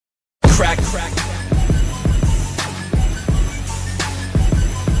crack.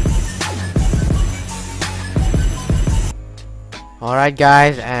 Alright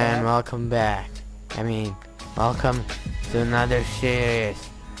guys, and welcome back. Welcome to another series.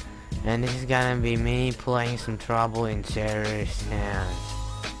 And this is gonna be me playing some Trouble in Terrorist Towns.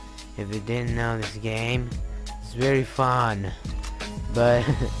 If you didn't know this game, it's very fun. But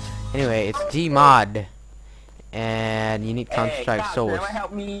anyway, it's Gmod. And you need Counter-Strike Source.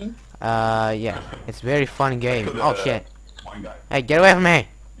 Help me. Yeah, it's a very fun game. Oh shit. Hey, get away from me!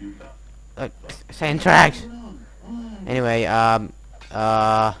 Saying tracks! Anyway,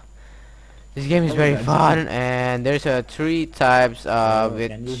 this game is very fun, and there's three types of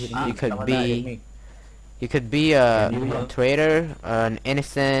it. You could be a traitor, an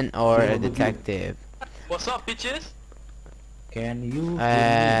innocent, or a detective. What's up, bitches? Can you?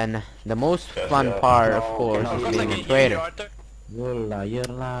 And the most fun part, of course, is being a traitor. You liar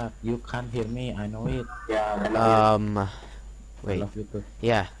lah! You can't hear me. I know it. Wait.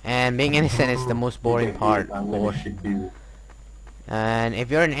 Yeah, and being innocent is the most boring part, of course. And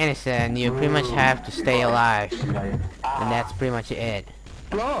if you're an innocent, you pretty much have to stay alive, and that's pretty much it.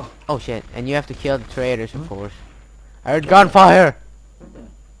 Oh shit! And you have to kill the traitors, of course. I heard gunfire.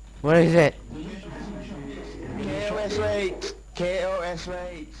 What is it? KOS rate. KOS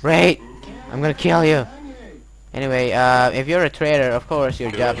rate. Right. I'm gonna kill you. Anyway, if you're a traitor, of course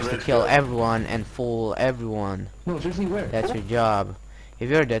your job is to kill everyone and fool everyone. No, seriously, where? That's your job. If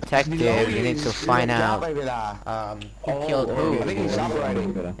you're a detective, you need to find out who killed who,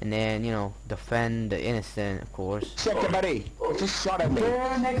 and then, you know, defend the innocent, of course. So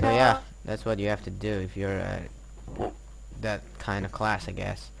yeah, that's what you have to do if you're that kind of class, I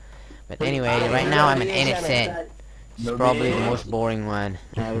guess. But anyway, right now I'm an innocent. It's probably the most boring one.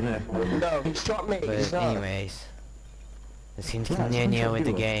 But anyways, let's continue with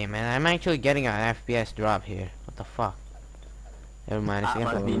the game. And I'm actually getting an FPS drop here. What the fuck? Never mind.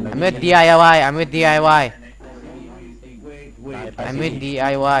 I'm with DIY. I'm with DIY. I'm with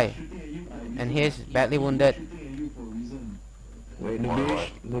DIY. And he's badly wounded. Wait,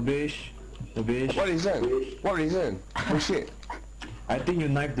 Nubish. What reason? What reason? Oh shit. I think you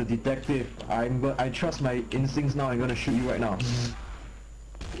knifed the detective. I trust my instincts now. I'm gonna shoot you right now.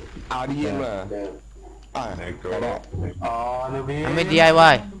 I'm with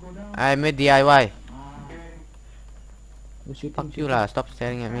DIY. I'm with DIY. Fuck you lah. Stop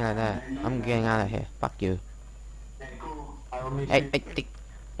staring at me like that. I'm getting out of here. Fuck you. Hey,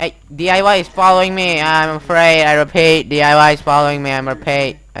 DIY is following me. I'm afraid. I repeat, DIY is following me. I'm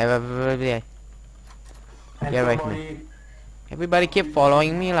afraid. Get away from me. Everybody keep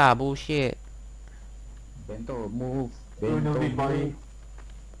following me lah, bullshit. Bento, move. Bento,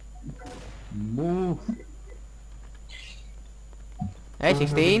 move. Hey,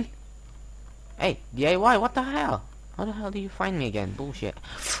 16. Hey, DIY, what the hell? How the hell do you find me again? Bullshit.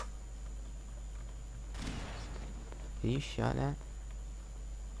 Did you shot that?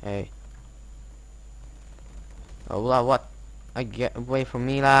 Hey. Oh lah, what? I get away from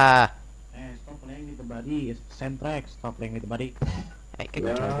me lah. Hey, stop playing with the body. It's the same track. Stop playing with the body. Hey,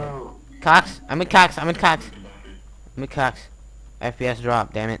 Cox. I'm with Cox. I'm with Cox. I'm with Cox. FPS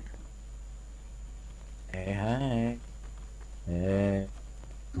drop. Damn it. Hey, hi. Hey.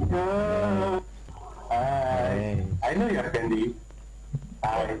 Hey. I know you're Candy.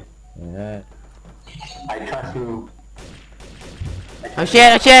 Yeah. I trust you. Oh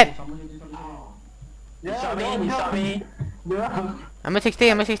shit! Oh shit! You saw me. Yeah. I'm with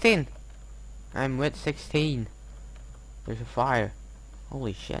 16. I'm with 16. I'm with 16. There's a fire.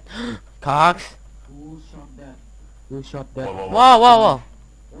 Holy shit. Cox. Who shot that? Who shot that? Whoa, whoa, whoa.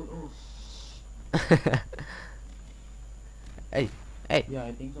 Hey. Hey. Yeah,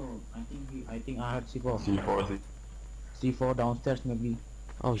 I think so. I think I heard C4. C4. C4 downstairs maybe.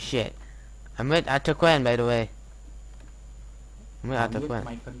 Oh shit. I'm with Ataquen, by the way. I'm with I'm with Ataquen.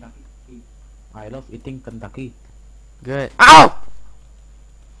 my Kentucky. I love eating Kentucky. Good. Ow!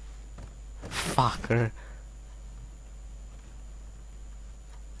 Fucker.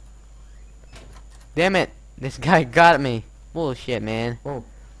 Damn it. This guy got me. Bullshit, man. Oh.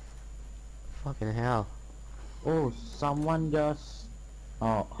 Fucking hell. Oh, someone just.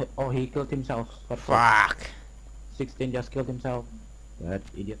 Oh, he killed himself. Fuck. 16 just killed himself. That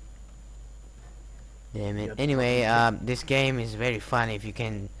idiot. Damn it. Anyway, this game is very fun if you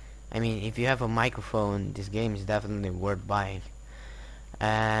can. If you have a microphone, this game is definitely worth buying.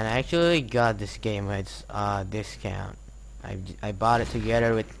 And I actually got this game at discount. I bought it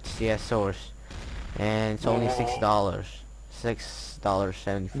together with CS Source, and it's only $6.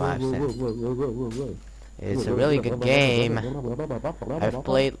 $6.75. It's a really good game. I've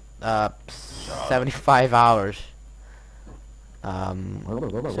played 75 hours.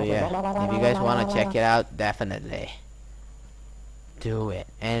 So yeah, if you guys want to check it out, definitely do it.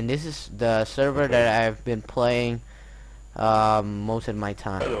 And this is the server that I've been playing most of my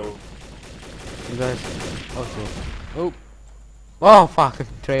time. Hello. You guys, oh fuck,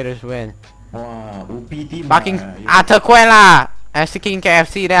 traders win. Wah, UPT Fucking mah. Ataquela! I'm sticking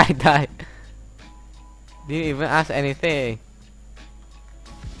KFC there, I died. Didn't even ask anything.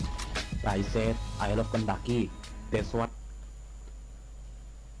 I said I love Kentucky. That's what.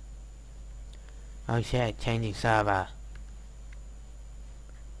 Oh shit, changing server.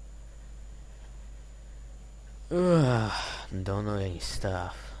 Ugh, don't know any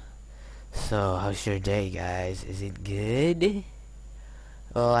stuff. So, how's your day, guys? Is it good?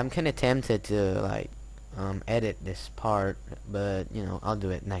 Well, I'm kinda tempted to, like, edit this part, but, you know, I'll do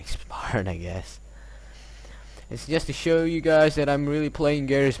it next part, I guess. It's just to show you guys that I'm really playing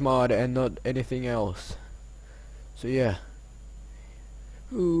Garry's Mod and not anything else. So, yeah.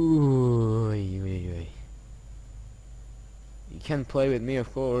 Ooh, you can play with me,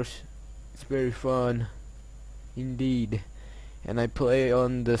 of course. It's very fun, indeed. And I play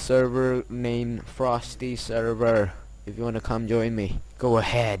on the server named Frosty Server. If you want to come join me, go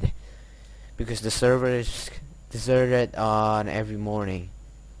ahead. Because the server is deserted on every morning.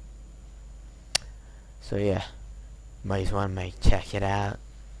 So yeah, might as well check it out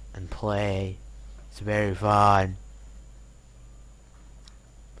and play. It's very fun.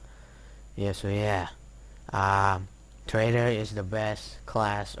 Yeah, so yeah. Trader is the best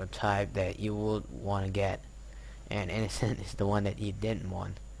class or type that you would want to get. And innocent is the one that you didn't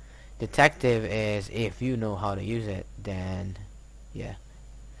want. Detective is if you know how to use it, then yeah.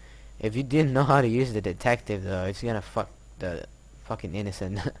 If you didn't know how to use the detective though, it's gonna fuck the fucking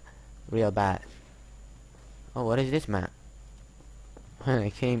innocent real bad. Oh, what is this map? I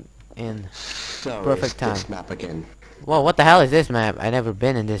came in So perfect it's time. this map again. Whoa, what the hell is this map? I never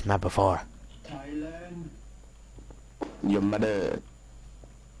been in this map before. Thailand. Your mother.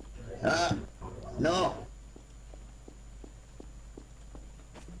 No.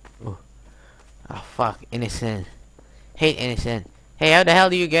 Oh fuck, innocent. Hate innocent. Hey, how the hell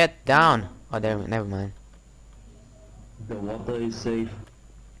do you get down? Oh, there, never mind. The water is safe.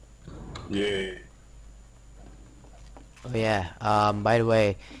 Yeah. Oh yeah. By the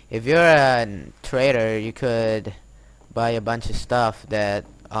way, if you're a trader, you could buy a bunch of stuff that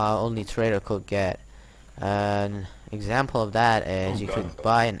only trader could get. An example of that is you could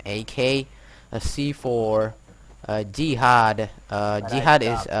buy an AK, a C4, a Jihad. Jihad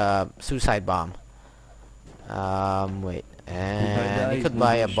is a suicide bomb. Wait, and you could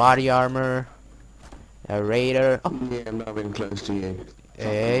buy a body armor, a raider. Oh, Yeah, I'm not even close to you.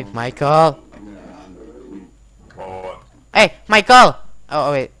 hey, Michael. Oh. Hey, Michael.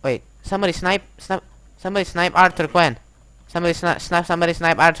 Oh, wait. Somebody snipe Arthur Quinn. Somebody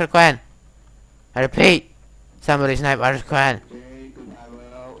snipe Arthur Quinn. I repeat, somebody snipe Arthur Quinn. Okay, goodbye,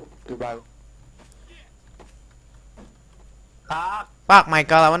 Will. Goodbye. Fuck,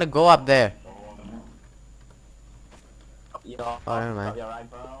 Michael, I want to go up there. Yeah. Oh, never mind. Your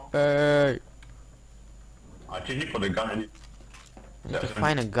rifle. Hey. I changed it for the gun already. I need to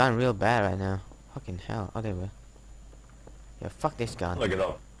find a gun real bad right now. Fucking hell. Oh, there we go. Yeah, fuck this gun. Look it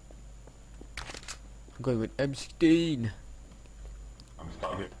up. I'm going with M16. I'm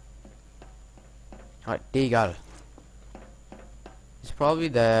stuck here. Alright, Deagle. It's probably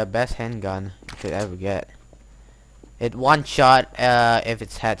the best handgun you could ever get. It one shot if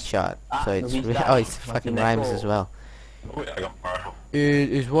it's headshot. So it's oh, it's fucking rhymes as well. Oh yeah, I got rifle.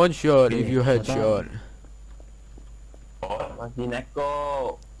 It is one shot if you headshot. What?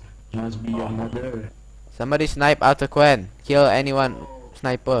 Dineko. Must be your mother. Somebody snipe Arthur Quinn. Kill anyone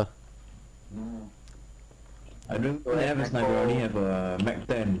sniper. I don't have a sniper, I only have a Mac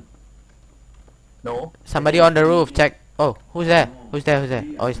 10. No. Somebody on the roof. Check. Oh, who's there? Who's there?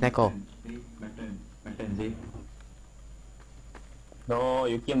 Oh, it's Neko. Mac 10, see? No,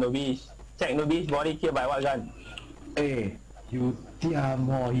 you kill Novice. Check Novice body killed by what gun? Hey, you diam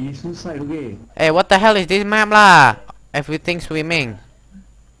oh, he suicide, okay? Hey, what the hell is this map lah? Everything swimming.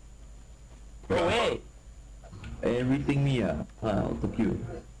 No way. Everything me auto kill.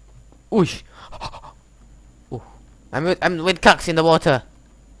 Oosh. Ooh. I'm with Cox in the water.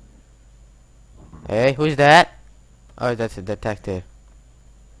 Hey, who's that? Oh, that's a detective.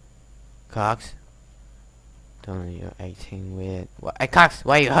 Cox. Don't know you're acting weird. What? Hey, Cox,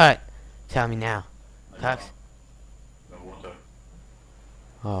 why you hurt? Tell me now. Cox. The water.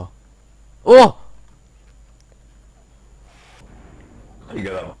 Oh. Oh! How you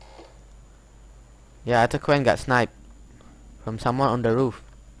get up? Yeah, Arthur Quinn got sniped from someone on the roof.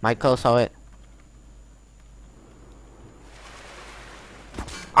 Michael saw it.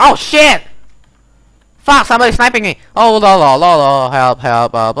 Oh shit! Fuck! Somebody's sniping me. Oh la, help,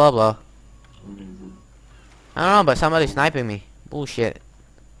 blah blah. I don't know, but somebody's sniping me. Bullshit.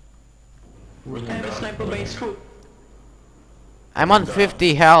 I have a sniper base food. I'm on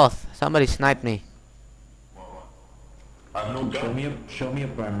 50 health. Somebody sniped me. I have no gun. Show me a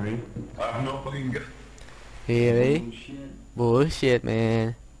primary. I have no fucking gun. Really? Bullshit,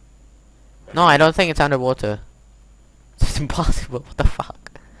 man. No, I don't think it's underwater. It's impossible. What the fuck?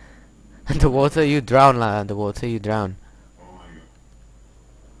 Underwater, you drown lah. Underwater, you drown. Oh my god.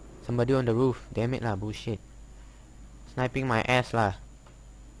 Somebody on the roof. Damn it lah. Bullshit. Sniping my ass lah.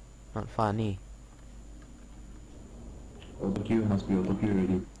 Not funny. Auto Q must be auto Q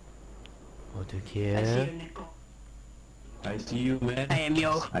already. Auto I see kill. you, Nico. I see you, man. I am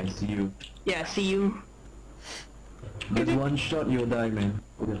yo. I see you. Yeah, see you. Just one shot, you'll die, man.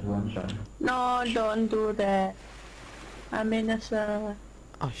 Just one shot. No, don't do that. I'm innocent.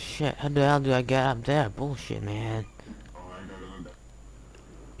 Oh shit. How the hell do I get up there? Bullshit, man. Oh my god.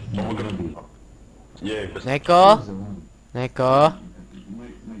 Oh my god. Yeah, but Neko? That's the one. Neko?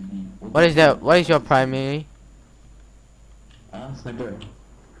 What is that? What is your primary? Sniper.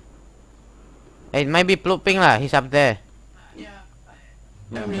 It might be Plooping lah. He's up there. Yeah.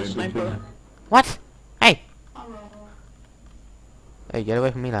 Yeah, I'm your my sniper. big What? Hey! Hey, get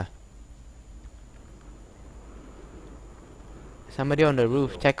away from me lah. Somebody on the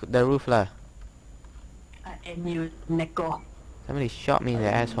roof. Check the roof lah. I am you, Neko. Somebody shot me in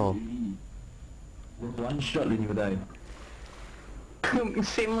the asshole. With one shot, then you die.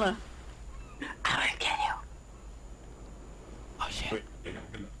 Same lah. I will kill you. Oh shit. wait.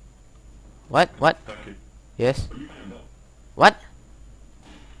 What? What? Okay. Yes? What?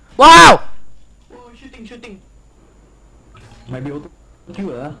 Wow! Oh, shooting. Might be auto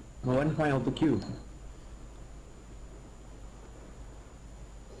Q, No one find auto Q.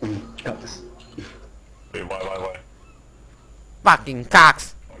 Cuts. Wait, why? Fucking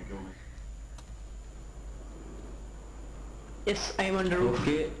cocks! Oh, kill me. Yes, I'm on the roof.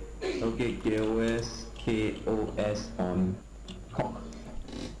 Okay, KOS on Hawk.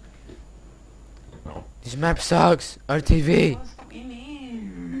 No. This map sucks! RTV!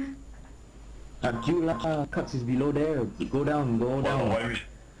 Q lah, Cuts is below there. Go down. Why me?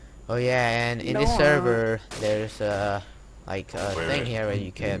 Oh yeah, and in No, this server, there's like a Wait, thing wait. here where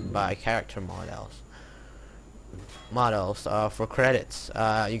you can buy character models for credits.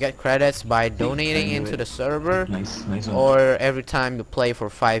 You get credits by donating into the server, Nice one. or every time you play for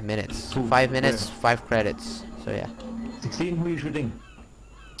 5 minutes. 5 minutes, 5 credits. So yeah, 16, who are you shooting?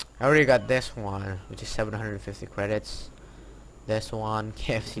 I already got this one, which is 750 credits. This one,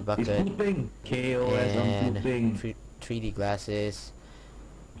 KFC He's bucket, pooping. KOS on and pooping. 3D glasses,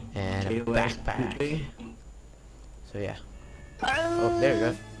 and a KOS backpack. pooping. So yeah. Oh, there we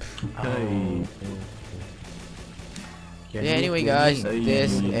go. Hey. Yeah, anyway guys, Hey,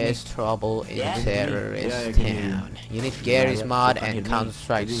 this you- is Trouble in Yeah. Terrorist Yeah, I can hear you. Town. You need Gary's mod and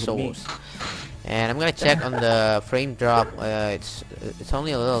Counter-Strike Source. And I'm gonna check on the frame drop. It's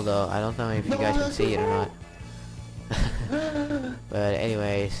only a little though. I don't know if you guys can see it or not. But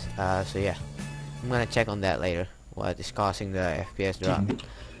anyways, so yeah, I'm gonna check on that later while discussing the FPS drop.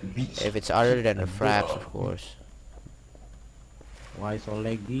 If it's other than the fraps, of course. Why so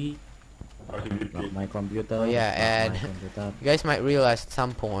laggy? Not my computer. Oh yeah, not and my computer. you guys might realize at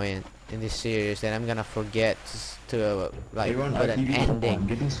some point in this series that I'm gonna forget to like Everyone, put an RTV, ending. I'm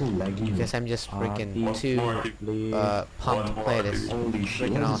getting so laggy. Because I'm just freaking too Please. pumped to play this. Holy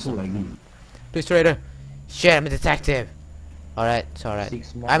shit, freaking why is it so laggy? Please, Trader. Shit, I'm a detective. Alright, it's alright.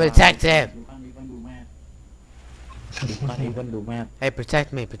 6 more I'm a rounds. detective. You can't even do math. Hey,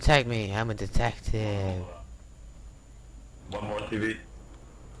 protect me, protect me. I'm a detective. One more TV.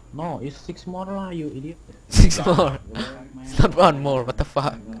 No, it's 6 more lah, you idiot. 6 more. It's not 1 more. What the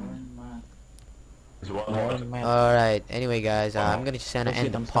fuck? There's one more. Alright, anyway guys, I'm gonna just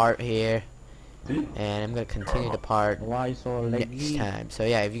end the part here. See? And I'm gonna continue the part Why so next laggy? time. So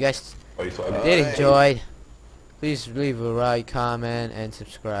yeah, if you guys Oh, you saw did enjoy, please leave a like, comment, and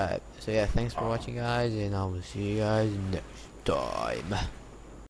subscribe. So yeah, thanks for watching guys, and I will see you guys next time.